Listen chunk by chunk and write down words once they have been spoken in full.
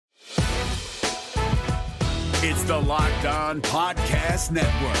It's the Locked On Podcast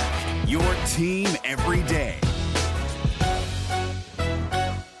Network, your team every day.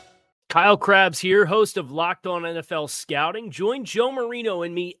 Kyle Krabs here, host of Locked On NFL Scouting. Join Joe Marino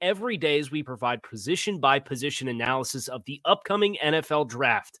and me every day as we provide position-by-position analysis of the upcoming NFL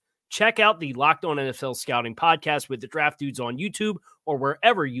Draft. Check out the Locked On NFL Scouting podcast with the Draft Dudes on YouTube or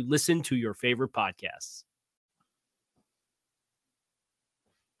wherever you listen to your favorite podcasts.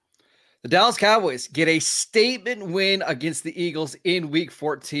 The Dallas Cowboys get a statement win against the Eagles in Week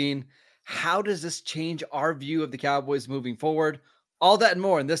 14. How does this change our view of the Cowboys moving forward? All that and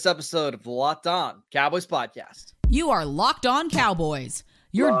more in this episode of the Locked On Cowboys podcast. You are Locked On Cowboys,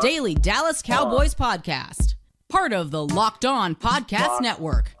 your daily Dallas Cowboys podcast. Part of the Locked On Podcast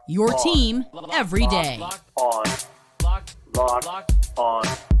Network, your team every day. Locked on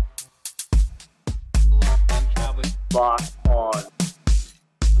Cowboys. Locked on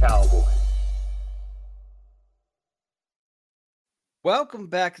Cowboys. Welcome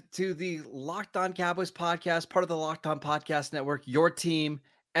back to the Locked On Cowboys podcast, part of the Locked On Podcast Network, your team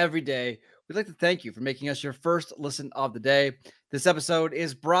every day. We'd like to thank you for making us your first listen of the day. This episode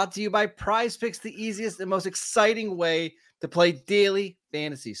is brought to you by Prize Picks, the easiest and most exciting way to play daily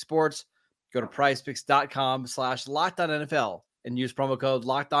fantasy sports. Go to prizepicks.com/LockedOnNFL and use promo code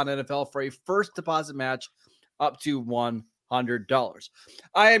LockedOnNFL for a first deposit match up to $100.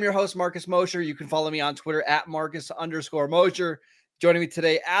 I am your host, Marcus Mosher. You can follow me on Twitter at Marcus_Mosher. Joining me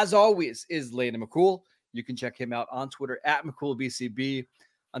today, as always, is Landon McCool. You can check him out on Twitter at McCoolBCB.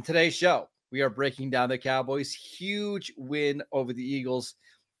 On today's show, we are breaking down the Cowboys' huge win over the Eagles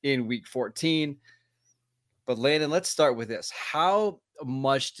in Week 14. But Landon, let's start with this. How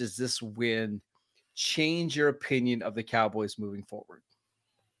much does this win change your opinion of the Cowboys moving forward?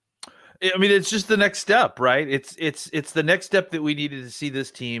 I mean, it's just the next step, right? It's the next step that we needed to see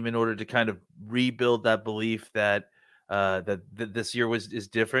this team in order to kind of rebuild that belief that that this year is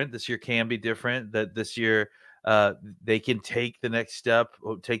different. This year can be different. That this year they can take the next step,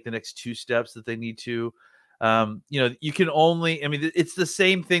 or take the next two steps that they need to. You can only. I mean, it's the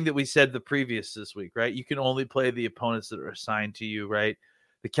same thing that we said the previous this week, right? You can only play the opponents that are assigned to you, right?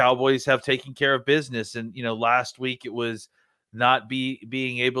 The Cowboys have taken care of business, and last week it was not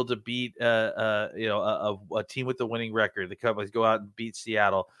being able to beat a team with the winning record. The Cowboys go out and beat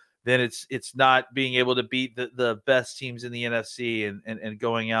Seattle. Then it's not being able to beat the best teams in the NFC and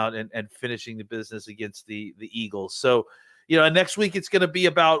going out and finishing the business against the Eagles. So, next week it's going to be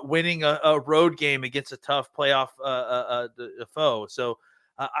about winning a road game against a tough playoff foe. So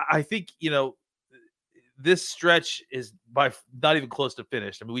I think, this stretch is by not even close to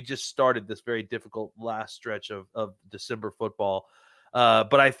finished. I mean, we just started this very difficult last stretch of December football.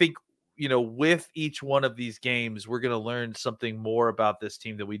 But I think, with each one of these games, we're going to learn something more about this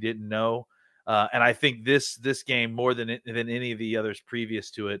team that we didn't know. And I think this game, more than any of the others previous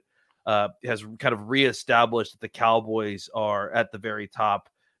to it, has kind of reestablished that the Cowboys are at the very top,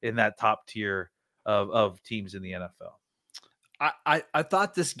 in that top tier of teams in the NFL. I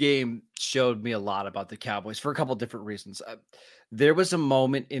thought this game showed me a lot about the Cowboys for a couple of different reasons. There was a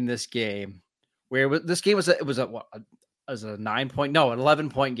moment in this game where an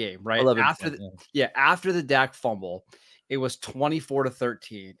 11-point game, right? After the Dak fumble, it was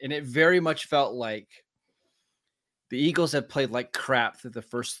 24-13, and it very much felt like the Eagles had played like crap through the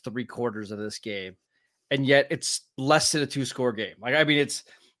first three quarters of this game, and yet it's less than a 2-score game. It's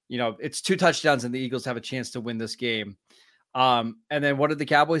two touchdowns, and the Eagles have a chance to win this game. And then what did the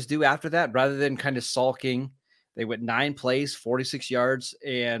Cowboys do after that? Rather than kind of sulking, they went 9 plays, 46 yards,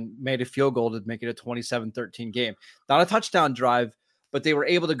 and made a field goal to make it a 27-13 game. Not a touchdown drive, but they were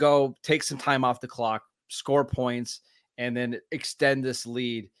able to go take some time off the clock, score points, and then extend this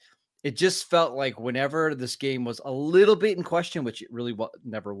lead. It just felt like whenever this game was a little bit in question, which it really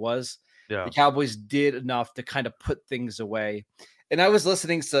never was, the Cowboys did enough to kind of put things away. And I was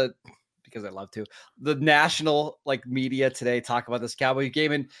listening to, because I love to, the national media today talk about this Cowboys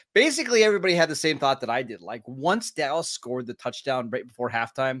game, and basically everybody had the same thought that I did. Like, once Dallas scored the touchdown right before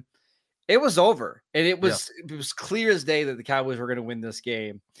halftime, it was over, and it was clear as day that the Cowboys were going to win this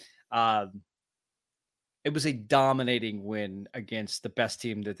game. It was a dominating win against the best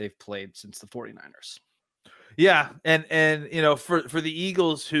team that they've played since the 49ers. Yeah, and for the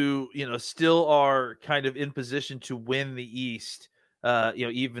Eagles, who still are kind of in position to win the East,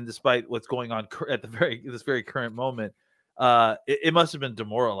 even despite what's going on at this very current moment, it must have been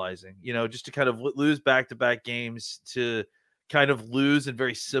demoralizing, just to kind of lose back-to-back games, to kind of lose in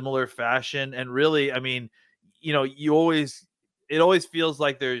very similar fashion. And really, I mean, it always feels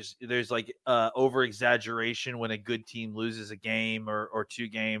like there's like over exaggeration when a good team loses a game or two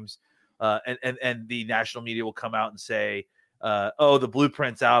games. and the national media will come out and say, oh, the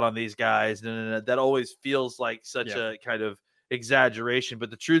blueprint's out on these guys. No. That always feels like such a kind of exaggeration. But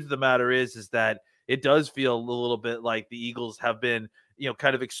the truth of the matter is that it does feel a little bit like the Eagles have been,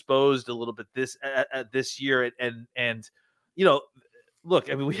 kind of exposed a little bit this year. And look,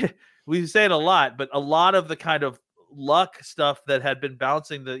 I mean, we say it a lot, but a lot of the kind of luck stuff that had been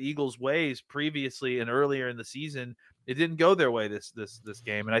bouncing the Eagles' ways previously and earlier in the season, it didn't go their way this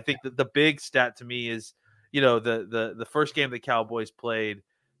game. And I think that the big stat to me is, the first game the Cowboys played,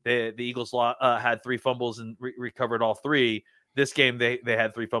 the Eagles had 3 fumbles and recovered all 3. This game they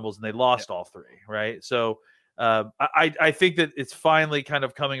had 3 fumbles and they lost all 3. Right. So I think that it's finally kind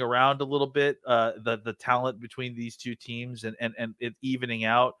of coming around a little bit, the talent between these two teams and it evening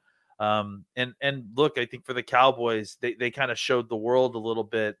out. And look, I think for the Cowboys, they kind of showed the world a little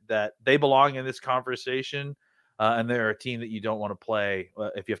bit that they belong in this conversation, and they're a team that you don't want to play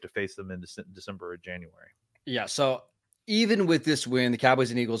if you have to face them in December or January. Yeah. So even with this win, the Cowboys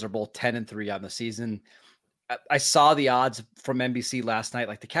and Eagles are both 10-3 on the season. I saw the odds from NBC last night.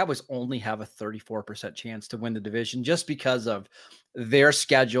 Like, the Cowboys only have a 34% chance to win the division just because of their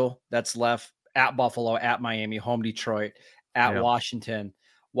schedule that's left at Buffalo, at Miami, home Detroit, at Washington,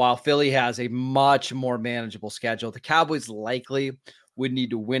 while Philly has a much more manageable schedule. The Cowboys likely would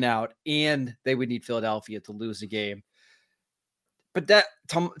need to win out, and they would need Philadelphia to lose the game. But that,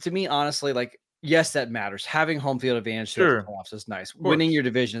 to me, honestly, like, yes, that matters. Having home field advantage to the playoffs is nice. Winning your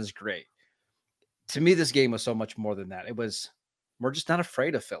division is great. To me, this game was so much more than that. We're just not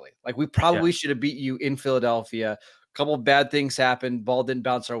afraid of Philly. Like, we probably should have beat you in Philadelphia. A couple of bad things happened. Ball didn't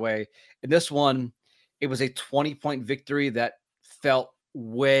bounce our way. And this one, it was a 20-point victory that felt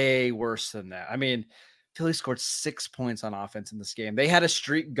way worse than that. I mean, Philly scored 6 points on offense in this game. They had a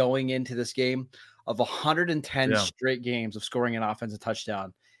streak going into this game of 110 straight games of scoring an offensive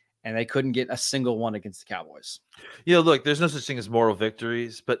touchdown, and they couldn't get a single one against the Cowboys. Look, there's no such thing as moral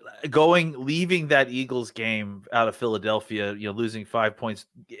victories, but leaving that Eagles game out of Philadelphia, losing 5 points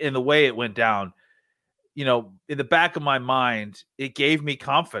in the way it went down, in the back of my mind, it gave me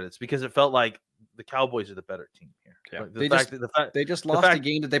confidence because it felt like the Cowboys are the better team here. Yeah. They just lost a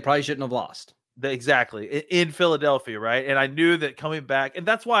game that they probably shouldn't have lost. Exactly, in Philadelphia, right? And I knew that coming back, and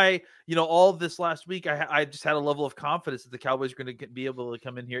that's why, all of this last week, I just had a level of confidence that the Cowboys were going to be able to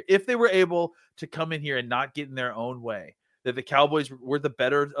come in here. If they were able to come in here and not get in their own way, that the Cowboys were the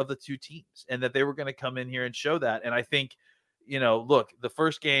better of the two teams and that they were going to come in here and show that. And I think, look, the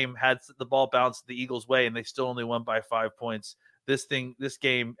first game had the ball bounced the Eagles' way and they still only won by 5 points. This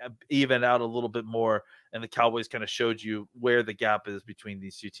game evened out a little bit more, and the Cowboys kind of showed you where the gap is between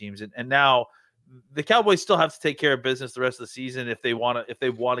these two teams. And now the Cowboys still have to take care of business the rest of the season if they want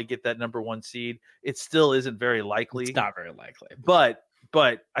to get that number 1 seed. It still isn't very likely. It's not very likely. But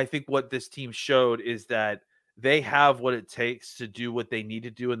I think what this team showed is that they have what it takes to do what they need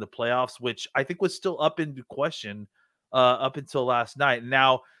to do in the playoffs, which I think was still up into question up until last night.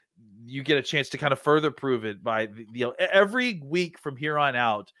 Now you get a chance to kind of further prove it by every week from here on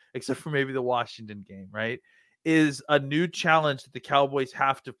out, except for maybe the Washington game, right, is a new challenge that the Cowboys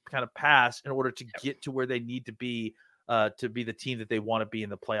have to kind of pass in order to get to where they need to be the team that they want to be in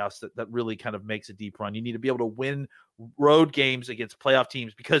the playoffs that really kind of makes a deep run. You need to be able to win road games against playoff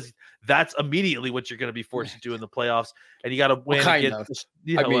teams because that's immediately what you're going to be forced to do in the playoffs. And you got to win against,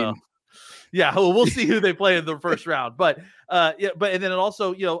 we'll see who they play in the first round. But and then it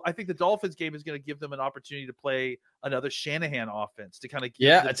also, I think the Dolphins game is going to give them an opportunity to play another Shanahan offense to kind of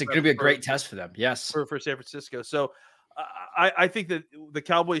it's going to be a great test for them. Yes, for San Francisco. So I think that the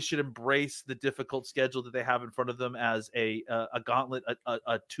Cowboys should embrace the difficult schedule that they have in front of them as a gauntlet,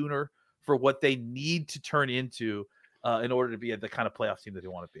 a tuner for what they need to turn into in order to be the kind of playoff team that they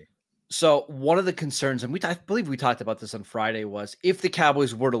want to be. So one of the concerns, and I believe we talked about this on Friday, was if the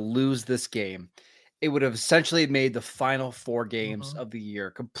Cowboys were to lose this game, it would have essentially made the final 4 games of the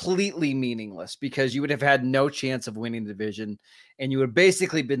year completely meaningless because you would have had no chance of winning the division and you would have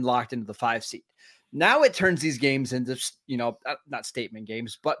basically been locked into the 5 seed. Now it turns these games into, not statement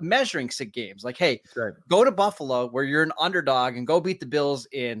games, but measuring stick games. Like, hey, go to Buffalo where you're an underdog and go beat the Bills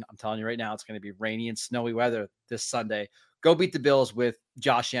I'm telling you right now, it's going to be rainy and snowy weather this Sunday. Go beat the Bills with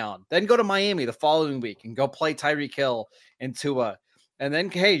Josh Allen. Then go to Miami the following week and go play Tyreek Hill and Tua. And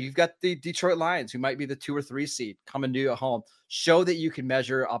then, hey, you've got the Detroit Lions, who might be the 2 or 3 seed, coming to you at home. Show that you can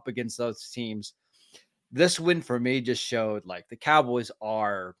measure up against those teams. This win for me just showed like the Cowboys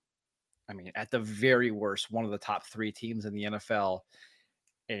are, at the very worst, one of the top 3 teams in the NFL.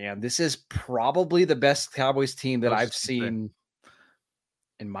 And this is probably the best Cowboys team that I've seen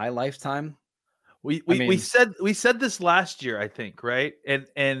in my lifetime. We said this last year, I think, right?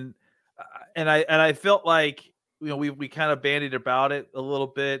 And And I felt like, we kind of bandied about it a little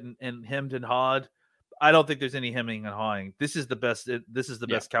bit and hemmed and hawed. I don't think there's any hemming and hawing. This is the best. This is the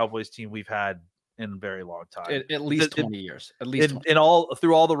best Cowboys team we've had in a very long time. At least 20 years. At least in all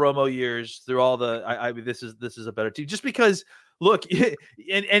through all the Romo years, through all the. I mean, this is a better team. Just because, look,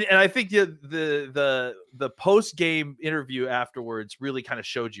 and I think the post game interview afterwards really kind of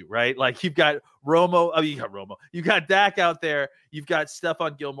showed you, right? Like you've got Romo. Oh, you got Romo. You got Dak out there. You've got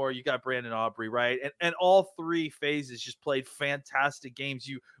Stephon Gilmore. You got Brandon Aubrey, right? And all three phases just played fantastic games.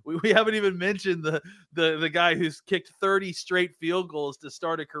 We haven't even mentioned the guy who's kicked 30 straight field goals to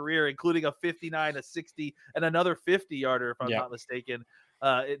start a career, including a 59, a 60, and another 50-yarder, if I'm not mistaken.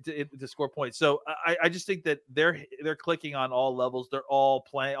 To score points. So I just think that they're clicking on all levels. They're all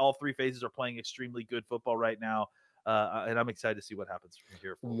playing. All three phases are playing extremely good football right now. And I'm excited to see what happens from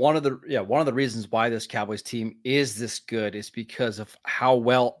here forward. One of the reasons why this Cowboys team is this good is because of how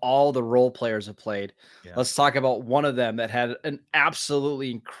well all the role players have played. Yeah. Let's talk about one of them that had an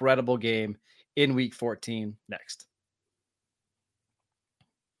absolutely incredible game in Week 14 next.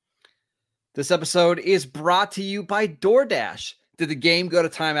 This episode is brought to you by DoorDash. Did the game go to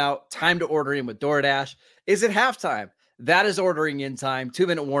timeout? Time to order in with DoorDash. Is it halftime? That is ordering in time.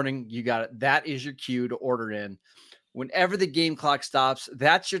 2-minute warning. You got it. That is your cue to order in. Whenever the game clock stops,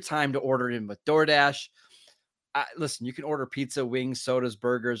 that's your time to order in with DoorDash. Listen, you can order pizza, wings, sodas,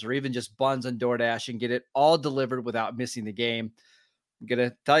 burgers, or even just buns on DoorDash and get it all delivered without missing the game. I'm going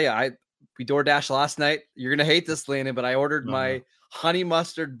to tell you, we DoorDash last night. You're going to hate this, Landon, but I ordered my honey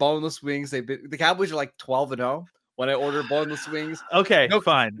mustard boneless wings. The Cowboys are like 12-0. When I order boneless wings. Okay,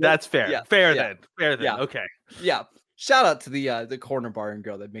 fine. That's fair. Yeah, fair then. Yeah. Okay. Yeah. Shout out to the corner bar and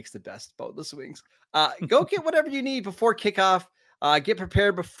grill that makes the best boneless wings. Go get whatever you need before kickoff. Get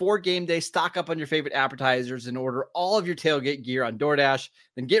prepared before game day. Stock up on your favorite appetizers and order all of your tailgate gear on DoorDash.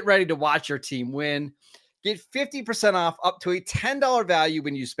 Then get ready to watch your team win. Get 50% off up to a $10 value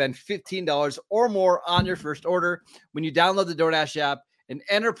when you spend $15 or more on your first order when you download the DoorDash app and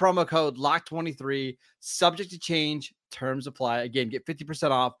enter promo code LOCK23, subject to change, terms apply. Again, get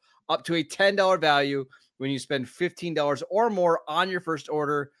 50% off up to a $10 value when you spend $15 or more on your first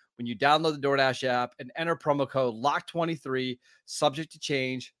order when you download the DoorDash app and enter promo code LOCK23, subject to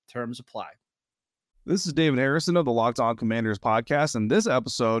change, terms apply. This is David Harrison of the Locked On Commanders podcast, and this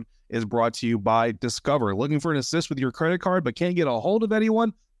episode is brought to you by Discover. Looking for an assist with your credit card but can't get a hold of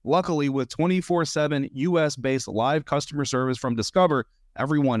anyone? Luckily, with 24/7 U.S.-based live customer service from Discover,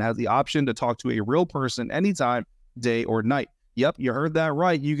 everyone has the option to talk to a real person anytime, day or night. Yep, you heard that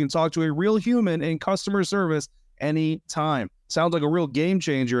right. You can talk to a real human in customer service anytime. Sounds like a real game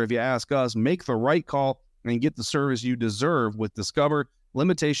changer if you ask us. Make the right call and get the service you deserve with Discover.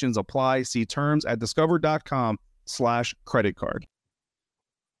 Limitations apply. See terms at discover.com/creditcard.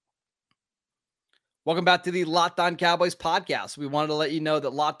 Welcome back to the Locked On Cowboys podcast. We wanted to let you know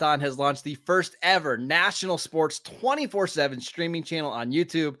that Locked On has launched the first ever national sports 24/7 streaming channel on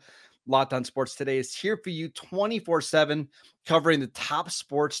YouTube. Locked On Sports Today is here for you 24/7, covering the top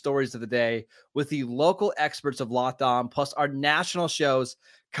sports stories of the day with the local experts of Locked On, plus our national shows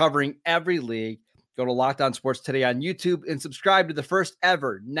covering every league. Go to Locked On Sports Today on YouTube and subscribe to the first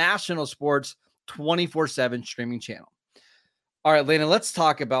ever national sports 24/7 streaming channel. All right, Lena, let's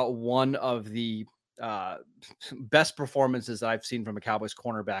talk about one of the best performances that I've seen from a Cowboys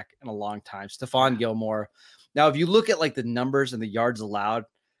cornerback in a long time, Stephon Gilmore. Now, if you look at like the numbers and the yards allowed,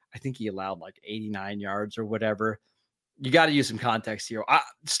 I think he allowed like 89 yards or whatever. You got to use some context here.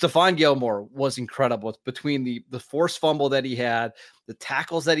 Stephon Gilmore was incredible between the forced fumble that he had, the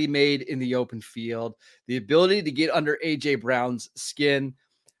tackles that he made in the open field, the ability to get under A.J. Brown's skin.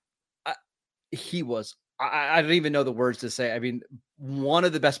 He was, I don't even know the words to say. I mean, one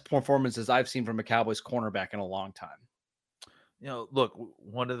of the best performances I've seen from a Cowboys cornerback in a long time. Look,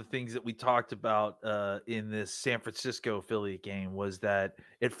 one of the things that we talked about in this San Francisco affiliate game was that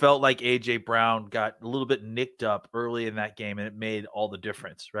it felt like A.J. Brown got a little bit nicked up early in that game, and it made all the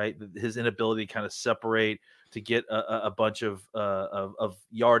difference, right? His inability to kind of separate, to get a bunch of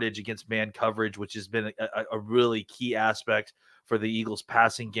yardage against man coverage, which has been a really key aspect for the Eagles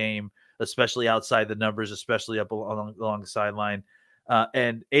passing game, especially outside the numbers, especially up along the sideline.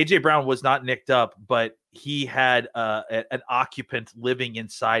 And A.J. Brown was not nicked up, but he had an occupant living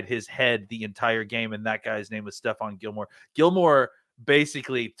inside his head the entire game, and that guy's name was Stephon Gilmore. Gilmore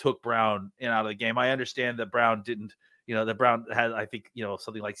basically took Brown out of the game. I understand that Brown didn't, that Brown had, I think,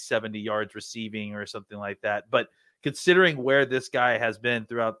 something like 70 yards receiving or something like that. But considering where this guy has been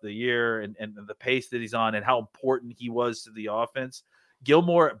throughout the year and the pace that he's on and how important he was to the offense,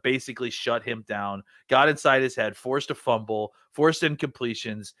 Gilmore basically shut him down, got inside his head, forced a fumble, forced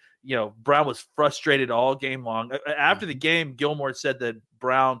incompletions. Brown was frustrated all game long. After the game, Gilmore said that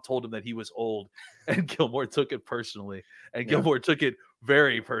Brown told him that he was old, and Gilmore took it personally. And Gilmore took it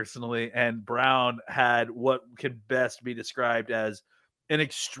very personally. And Brown had what can best be described as an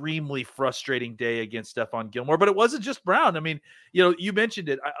extremely frustrating day against Stephon Gilmore. But it wasn't just Brown. I mean, you mentioned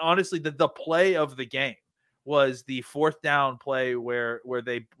it. Honestly, the play of the game was the fourth down play where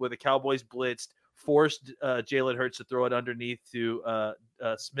the Cowboys blitzed, forced Jalen Hurts to throw it underneath to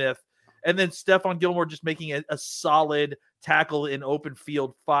Smith, and then Stephon Gilmore just making a solid tackle in open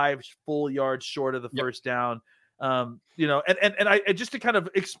field, 5 full yards short of the first down. And I just to kind of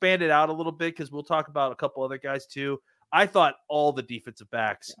expand it out a little bit, because we'll talk about a couple other guys too. I thought all the defensive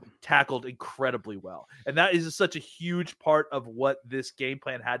backs tackled incredibly well, and that is such a huge part of what this game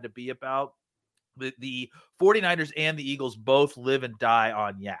plan had to be about. The 49ers and the Eagles both live and die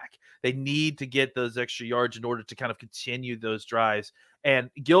on yak. They need to get those extra yards in order to kind of continue those drives.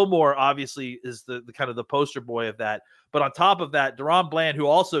 And Gilmore obviously is the kind of the poster boy of that. But on top of that, Deron Bland, who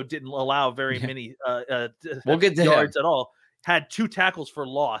also didn't allow very many we'll get to yards him. at all, had 2 tackles for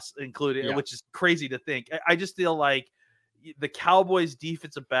loss included, which is crazy to think. I just feel like the Cowboys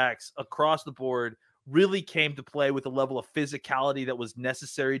defensive backs across the board really came to play with a level of physicality that was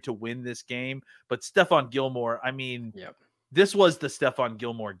necessary to win this game. But Stephon Gilmore, I mean, this was the Stephon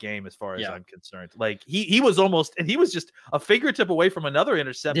Gilmore game as far as I'm concerned. Like he was almost, and he was just a fingertip away from another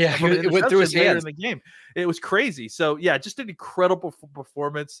interception. Yeah, it went through his hands in the game. It was crazy. So just an incredible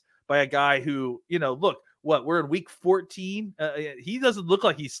performance by a guy who, look, we're in week 14. He doesn't look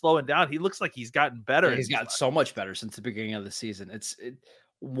like he's slowing down. He looks like he's gotten better. He's gotten so much better since the beginning of the season. It's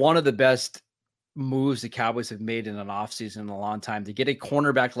one of the best moves the Cowboys have made in an offseason in a long time to get a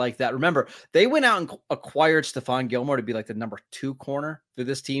cornerback like that. Remember, they went out and acquired Stephon Gilmore to be like the number 2 corner for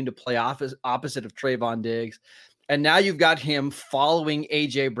this team to play opposite of Trayvon Diggs. And now you've got him following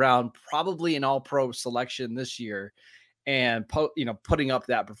AJ Brown, probably an all-pro selection this year, and putting up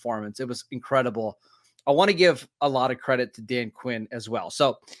that performance. It was incredible. I want to give a lot of credit to Dan Quinn as well.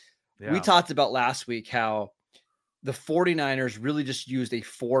 So we talked about last week how the 49ers really just used a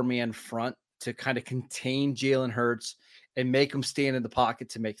 4-man front to kind of contain Jalen Hurts and make him stand in the pocket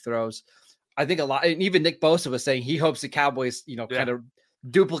to make throws. I think a lot, and even Nick Bosa was saying he hopes the Cowboys, kind of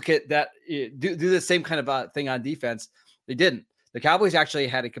duplicate that, do the same kind of thing on defense. They didn't. The Cowboys actually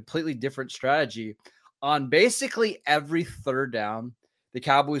had a completely different strategy on basically every third down. The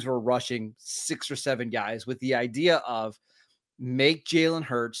Cowboys were rushing 6 or 7 guys with the idea of make Jalen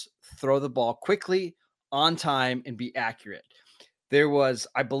Hurts throw the ball quickly, on time, and be accurate.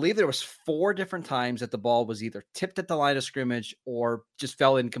 I believe there was 4 different times that the ball was either tipped at the line of scrimmage or just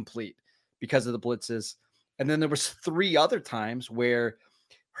fell incomplete because of the blitzes. And then there was 3 other times where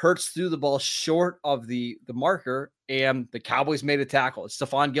Hurts threw the ball short of the marker and the Cowboys made a tackle.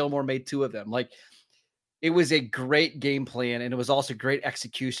 Stephon Gilmore made 2 of them. Like, it was a great game plan, and it was also great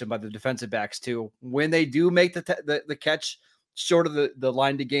execution by the defensive backs too. When they do make the catch short of the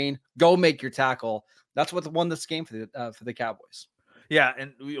line to gain, go make your tackle. That's what won this game for the Cowboys. Yeah,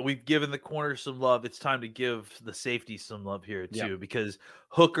 and we've given the corners some love. It's time to give the safety some love here too, because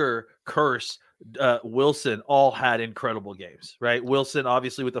Hooker, Curse, Wilson all had incredible games, right? Wilson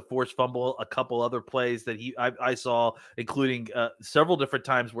obviously with the forced fumble, a couple other plays that I saw, including several different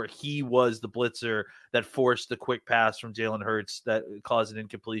times where he was the blitzer that forced the quick pass from Jalen Hurts that caused an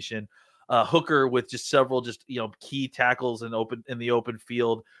incompletion. Hooker with just several key tackles in the open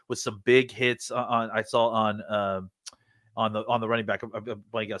field with some big hits on the running back,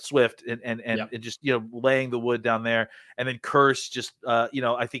 like Swift and just laying the wood down there. And then Curse just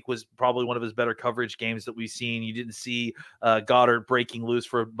I think was probably one of his better coverage games that we've seen. You didn't see Goddard breaking loose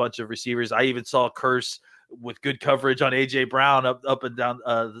for a bunch of receivers. I even saw Curse with good coverage on AJ Brown up and down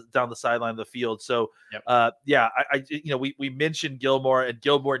the sideline of the field. So we mentioned Gilmore, and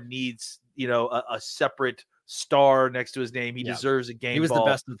Gilmore needs a separate star next to his name. He deserves a game. He was ball,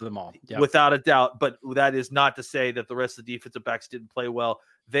 the best of them all, without a doubt. But that is not to say that the rest of the defensive backs didn't play well.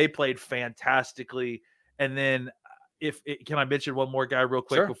 They played fantastically. And then, can I mention one more guy real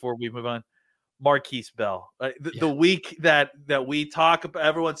quick before we move on? Marquise Bell. The week that we talk about,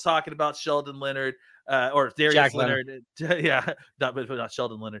 everyone's talking about Sheldon Leonard. Or Darius Jack Leonard. Not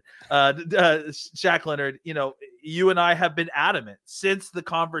Sheldon Leonard. Shaq Leonard, you and I have been adamant since the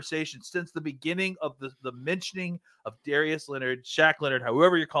conversation, since the beginning of the mentioning of Darius Leonard, Shaq Leonard,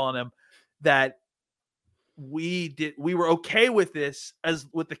 however you're calling him, that we were okay with this, as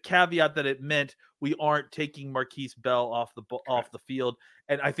with the caveat that it meant we aren't taking Marquise Bell off the field.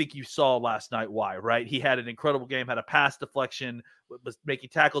 And I think you saw last night why, right? He had an incredible game, had a pass deflection, was making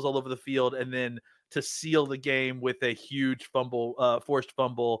tackles all over the field, and then to seal the game with a huge forced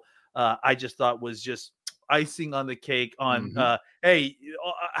fumble, I just thought was just icing on the cake on hey,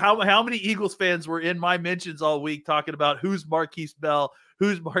 how many Eagles fans were in my mentions all week talking about who's Marquise Bell?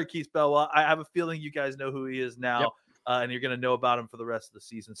 Well, I have a feeling you guys know who he is now. And you're going to know about him for the rest of the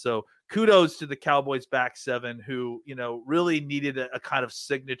season. So kudos to the Cowboys back seven, who, really needed a kind of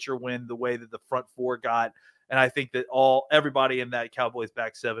signature win the way that the front four got. And I think that everybody in that Cowboys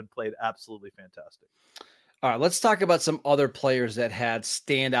back seven played absolutely fantastic. All right, let's talk about some other players that had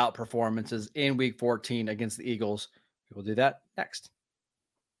standout performances in Week 14 against the Eagles. We will do that next.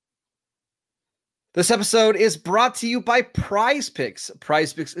 This episode is brought to you by Prize Picks.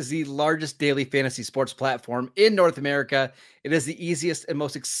 Prize Picks is the largest daily fantasy sports platform in North America. It is the easiest and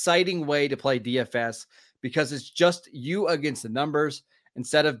most exciting way to play DFS because it's just you against the numbers.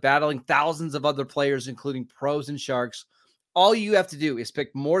 Instead of battling thousands of other players, including pros and sharks, all you have to do is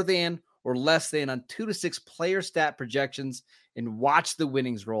pick more than or less than on 2 to 6 player stat projections and watch the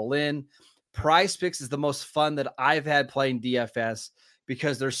winnings roll in. Prize Picks is the most fun that I've had playing DFS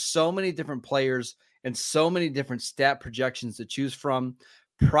because there's so many different players and so many different stat projections to choose from.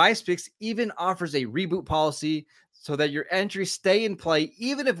 Prize Picks even offers a reboot policy so that your entries stay in play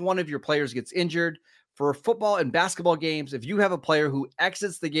even if one of your players gets injured. For football and basketball games, if you have a player who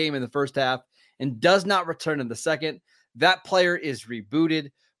exits the game in the first half and does not return in the second, that player is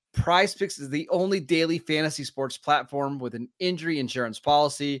rebooted. Prize Picks is the only daily fantasy sports platform with an injury insurance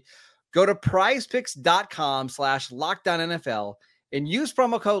policy. Go to prizepicks.com/LockedOnNFL and use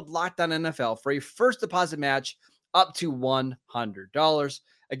promo code LockedOnNFL for a first deposit match up to $100.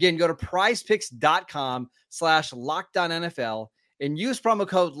 Again, go to prizepicks.com/LockedOnNFL and use promo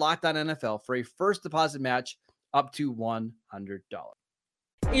code LockedOnNFL for a first deposit match up to $100.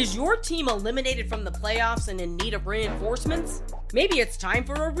 Is your team eliminated from the playoffs and in need of reinforcements? Maybe it's time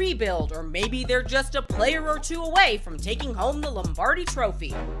for a rebuild, or maybe they're just a player or two away from taking home the Lombardi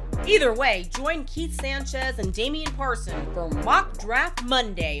Trophy. Either way, join Keith Sanchez and Damian Parson for Mock Draft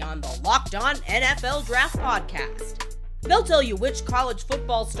Monday on the Locked On NFL Draft Podcast. They'll tell you which college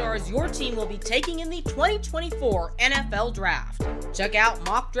football stars your team will be taking in the 2024 NFL Draft. Check out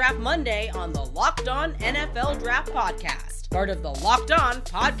Mock Draft Monday on the Locked On NFL Draft Podcast, part of the Locked On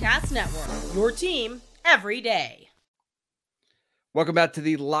Podcast Network, your team every day. Welcome back to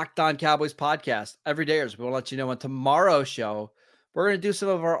the Locked On Cowboys podcast. Every day, we will let you know on tomorrow's show, we're going to do some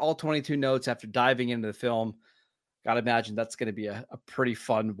of our all 22 notes after diving into the film. Got to imagine that's going to be a pretty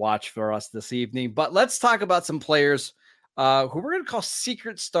fun watch for us this evening. But let's talk about some players who we're going to call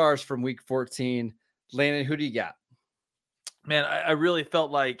secret stars from Week 14. Landon, who do you got? Man, I really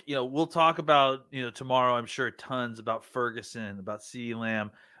felt like, we'll talk about, tomorrow, I'm sure, tons about Ferguson, about CeeDee Lamb,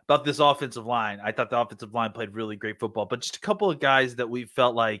 about this offensive line. I thought the offensive line played really great football, but just a couple of guys that we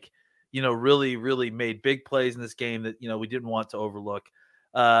felt like, really, really made big plays in this game that, we didn't want to overlook.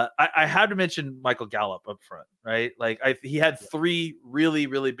 I had to mention Michael Gallup up front, right? Like he had 3 really,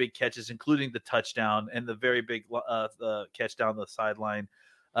 really big catches, including the touchdown and the very big the catch down the sideline.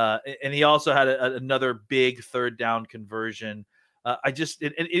 And he also had another big third down conversion.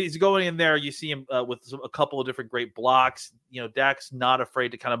 He's going in there. You see him with a couple of different great blocks. Dak's not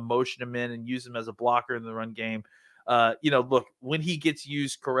afraid to kind of motion him in and use him as a blocker in the run game. Look, when he gets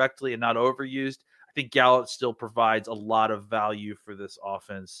used correctly and not overused, I think Gallup still provides a lot of value for this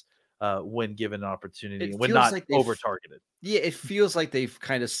offense when given an opportunity and when not over-targeted. Yeah, it feels like they've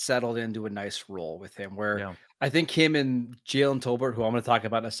kind of settled into a nice role with him where I think him and Jalen Tolbert, who I'm going to talk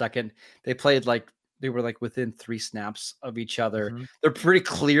about in a second, they were within 3 snaps of each other. Mm-hmm. They're pretty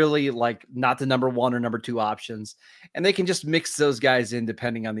clearly not the number 1 or number 2 options, and they can just mix those guys in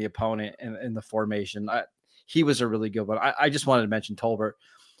depending on the opponent and the formation. He was a really good one. I just wanted to mention Tolbert.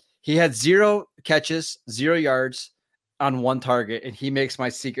 He had 0 catches, 0 yards on 1 target, and he makes my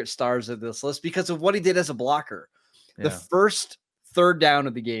secret stars of this list because of what he did as a blocker. Yeah. The first third down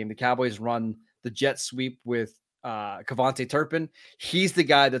of the game, the Cowboys run the jet sweep with Kevontae Turpin. He's the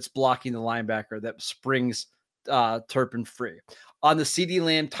guy that's blocking the linebacker that springs Turpin free. On the CeeDee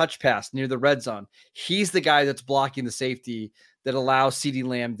Lamb touch pass near the red zone, he's the guy that's blocking the safety that allows CeeDee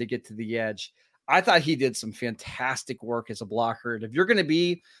Lamb to get to the edge. I thought he did some fantastic work as a blocker. And if you're going to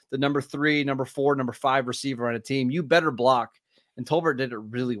be the number 3, number 4, number 5 receiver on a team, you better block. And Tolbert did it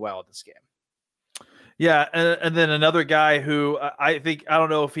really well in this game. Yeah, and then another guy who I don't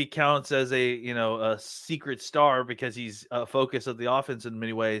know if he counts as a secret star because he's a focus of the offense in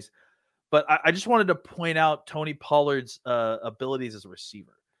many ways, But I just wanted to point out Tony Pollard's abilities as a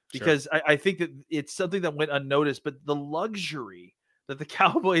receiver, because I think that it's something that went unnoticed, but the luxury that the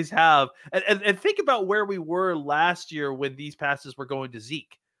Cowboys have, and think about where we were last year when these passes were going to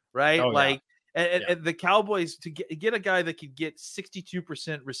Zeke, right? And the Cowboys, to get a guy that could get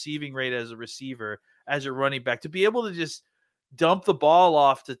 62% receiving rate as a receiver, as a running back, to be able to just dump the ball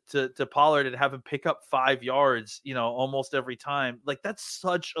off to Pollard and have him pick up 5 yards, almost every time. Like, that's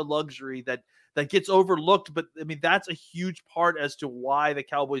such a luxury that gets overlooked. But I mean, that's a huge part as to why the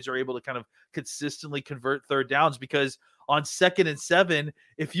Cowboys are able to kind of consistently convert third downs, because on 2nd and 7,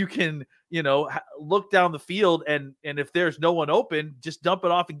 if you can, look down the field and if there's no one open, just dump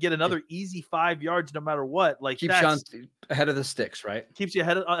it off and get another easy 5 yards, no matter what. Like, keeps you on ahead of the sticks, right? Keeps you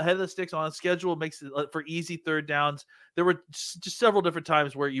ahead of the sticks on a schedule, makes it for easy third downs. There were just several different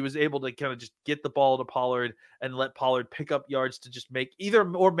times where he was able to kind of just get the ball to Pollard and let Pollard pick up yards to just make either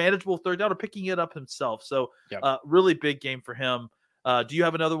more manageable third down or picking it up himself. So really big game for him. Do you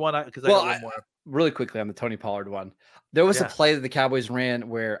have another one? Because I got one more. Really quickly on the Tony Pollard one. There was a play that the Cowboys ran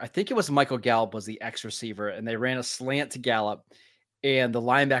where I think it was Michael Gallup was the X receiver, and they ran a slant to Gallup, and the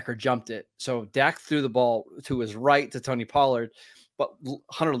linebacker jumped it. So Dak threw the ball to his right to Tony Pollard, but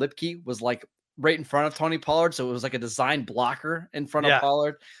Hunter Lipke was like right in front of Tony Pollard. So it was like a design blocker in front of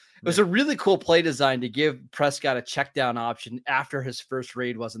Pollard. It was a really cool play design to give Prescott a check down option after his first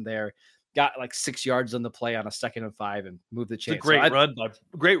read wasn't there. Got like 6 yards on the play on a 2nd and 5 and moved the chain. It's a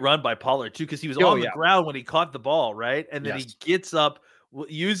great run by Pollard too, because he was on the ground when he caught the ball, right? And then he gets up,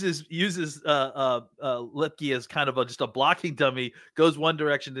 uses Lipke as kind of just a blocking dummy, goes one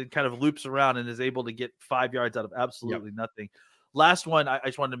direction, then kind of loops around and is able to get 5 yards out of absolutely nothing. Last one I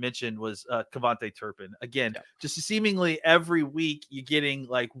just wanted to mention was Kevontae Turpin. Again, just seemingly every week you're getting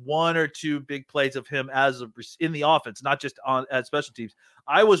like 1 or 2 big plays of him in the offense, not just as special teams.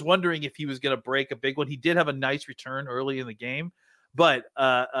 I was wondering if he was going to break a big one. He did have a nice return early in the game, but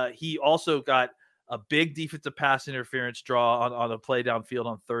he also got a big defensive pass interference draw on a play downfield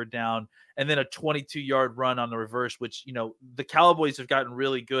on 3rd down, and then a 22-yard run on the reverse, which, the Cowboys have gotten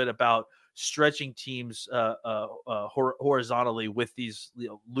really good about stretching teams horizontally with these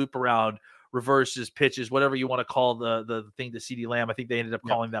loop around reverses, pitches, whatever you want to call the thing to CeeDee Lamb. I think they ended up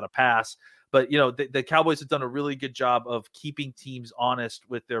calling that a pass. But, the Cowboys have done a really good job of keeping teams honest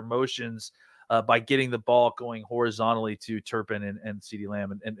with their motions by getting the ball going horizontally to Turpin and CeeDee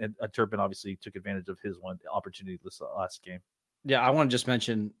Lamb. And Turpin obviously took advantage of his one opportunity this last game. Yeah, I want to just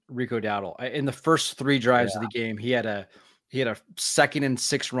mention Rico Dowdle. In the first 3 drives of the game, he had a 2nd and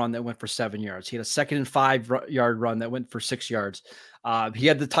 6 run that went for 7 yards. He had a 2nd and 5 yard run that went for 6 yards. He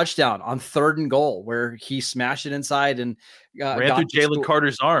had the touchdown on 3rd and goal where he smashed it inside and ran through Jalen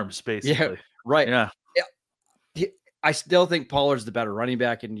Carter's arms, basically. Yeah, right. Yeah. I still think Pollard's the better running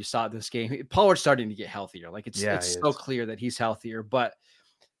back, and you saw this game. Pollard's starting to get healthier. Like it's so clear that he's healthier, but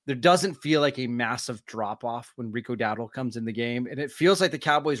there doesn't feel like a massive drop off when Rico Dowdle comes in the game, and it feels like the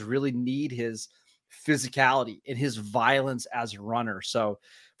Cowboys really need his physicality and his violence as a runner. So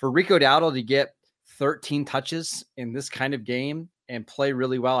for Rico Dowdle to get 13 touches in this kind of game and play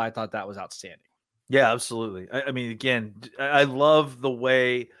really well, I thought that was outstanding. Yeah, absolutely. I mean, again, I love the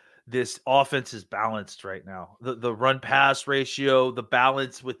way this offense is balanced right now. The run pass ratio, the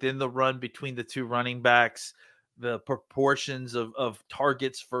balance within the run between the 2 running backs, the proportions of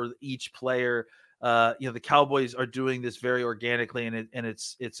targets for each player. The Cowboys are doing this very organically, and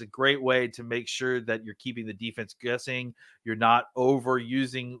it's a great way to make sure that you're keeping the defense guessing. You're not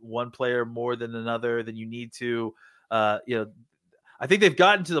overusing one player more than another than you need to. I think they've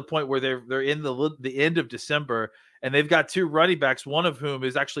gotten to the point where they're in the end of December, and they've got 2 running backs, one of whom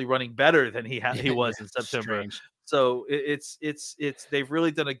is actually running better than he was in September. Strange. So it's they've really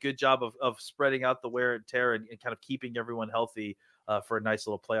done a good job of spreading out the wear and tear and kind of keeping everyone healthy for a nice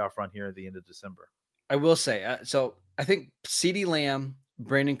little playoff run here at the end of December. I will say, so I think CeeDee Lamb,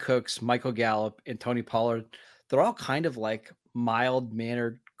 Brandon Cooks, Michael Gallup, and Tony Pollard, they're all kind of like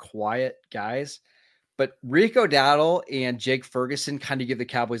mild-mannered, quiet guys. But Rico Dowdle and Jake Ferguson kind of give the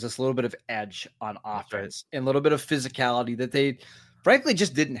Cowboys this little bit of edge on offense and a little bit of physicality that they frankly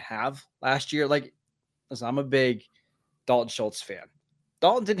just didn't have last year. Like, listen, I'm a big Dalton Schultz fan.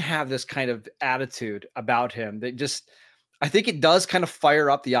 Dalton didn't have this kind of attitude about him. I think it does kind of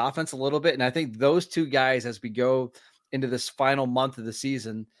fire up the offense a little bit. And I think those 2 guys, as we go into this final month of the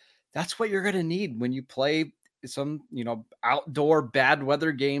season, that's what you're going to need when you play some, outdoor bad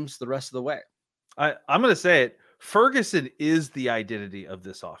weather games the rest of the way. I'm going to say it. Ferguson is the identity of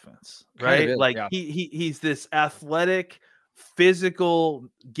this offense, right? He's this athletic, physical,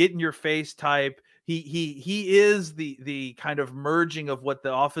 get in your face type. he is the kind of merging of what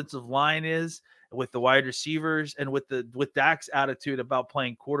the offensive line is with the wide receivers and with Dak's attitude about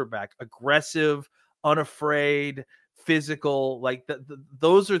playing quarterback, aggressive, unafraid, physical. Like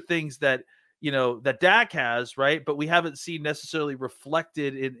those are things that, that Dak has, right? But we haven't seen necessarily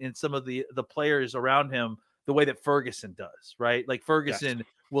reflected in some of the players around him the way that Ferguson does, right? Like Ferguson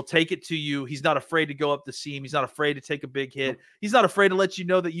will take it to you. He's not afraid to go up the seam. He's not afraid to take a big hit. He's not afraid to let you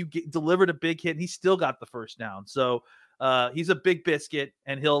know that you delivered a big hit and he still got the first down. So he's a big biscuit,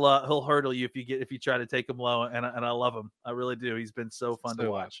 and he'll hurdle you if you try to take him low. And I love him. I really do. He's been so fun to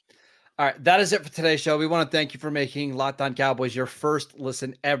watch. All right, that is it for today's show. We want to thank you for making Locked On Cowboys your first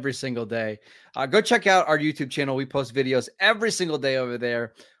listen every single day. Go check out our YouTube channel. We post videos every single day over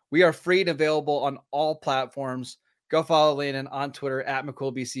there. We are free and available on all platforms. Go follow Landon on Twitter at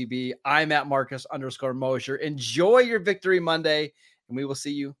McCoolBCB. I'm at Marcus_Mosher. Enjoy your Victory Monday, and we will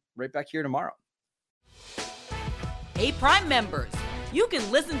see you right back here tomorrow. Hey, Prime members, you can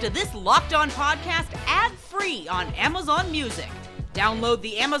listen to this Locked On podcast ad-free on Amazon Music. Download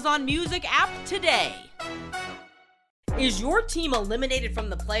the Amazon Music app today. Is your team eliminated from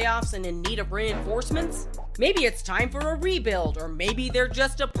the playoffs and in need of reinforcements? Maybe it's time for a rebuild, or maybe they're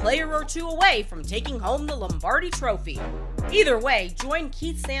just a player or two away from taking home the Lombardi Trophy. Either way, join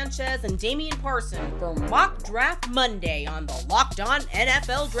Keith Sanchez and Damian Parson for Mock Draft Monday on the Locked On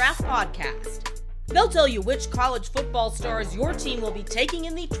NFL Draft Podcast. They'll tell you which college football stars your team will be taking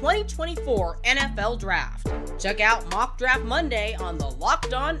in the 2024 NFL Draft. Check out Mock Draft Monday on the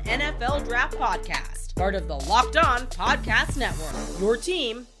Locked On NFL Draft Podcast, part of the Locked On Podcast Network. Your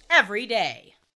team every day.